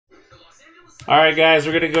Alright guys,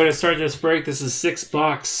 we're going to go to start this break. This is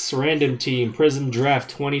 6-box random team Prizm Draft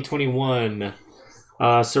 2021.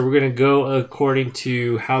 So we're going to go according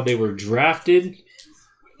to how they were drafted.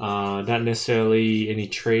 Not necessarily any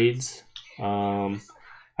trades.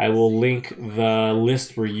 I will link the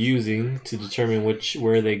list we're using to determine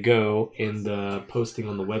where they go in the posting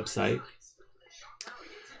on the website.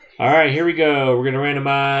 Alright, here we go. We're going to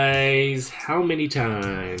randomize how many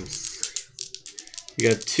times? We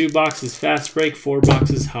got 2 boxes fast break, 4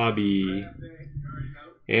 boxes hobby.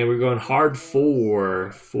 And we're going hard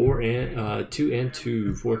 4 and 2 and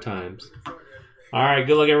 2, 4 times. Alright,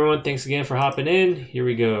 good luck everyone. Thanks again for hopping in. Here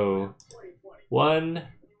we go. 1,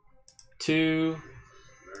 2,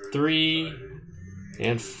 3,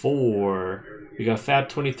 and 4. We got Fab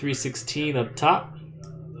 2316 up top.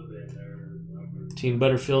 Team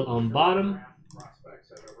Butterfield on bottom.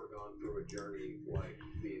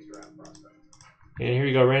 And here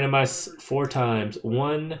you go, randomize 4 times.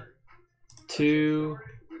 1, 2,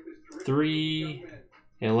 3,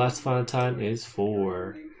 and last final time is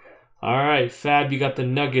 4. Alright, Fab, you got the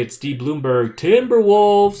Nuggets, D. Bloomberg,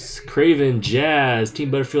 Timberwolves, Craven, Jazz,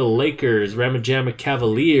 Team Butterfield, Lakers, Ramajama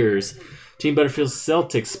Cavaliers, Team Butterfield,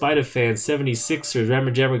 Celtics, Spider-Fan, 76ers,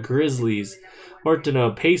 Ramajama Grizzlies,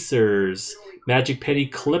 Hortono, Pacers, Magic Penny,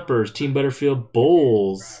 Clippers, Team Butterfield,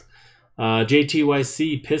 Bulls,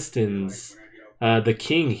 JTYC, Pistons, The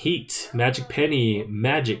King, Heat, Magic Penny,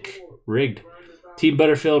 Magic, Rigged, Team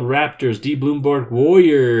Butterfield, Raptors, D. Bloomberg,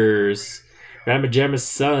 Warriors, Ramajama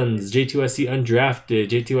Suns, JTYC Undrafted,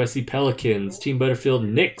 JTYC Pelicans, Team Butterfield,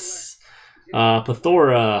 Knicks,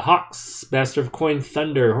 Plethora, Hawks, Master of Coin,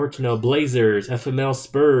 Thunder, Hortono, Blazers, FML,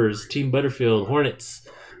 Spurs, Team Butterfield, Hornets,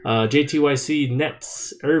 JTYC,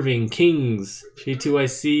 Nets, Irving, Kings,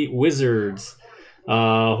 JTYC, Wizards,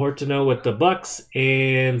 Hortono with the Bucks,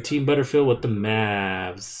 and Team Butterfield with the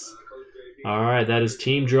Mavs. Alright, that is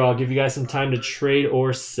Team Draw. I'll give you guys some time to trade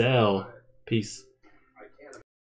or sell. Peace.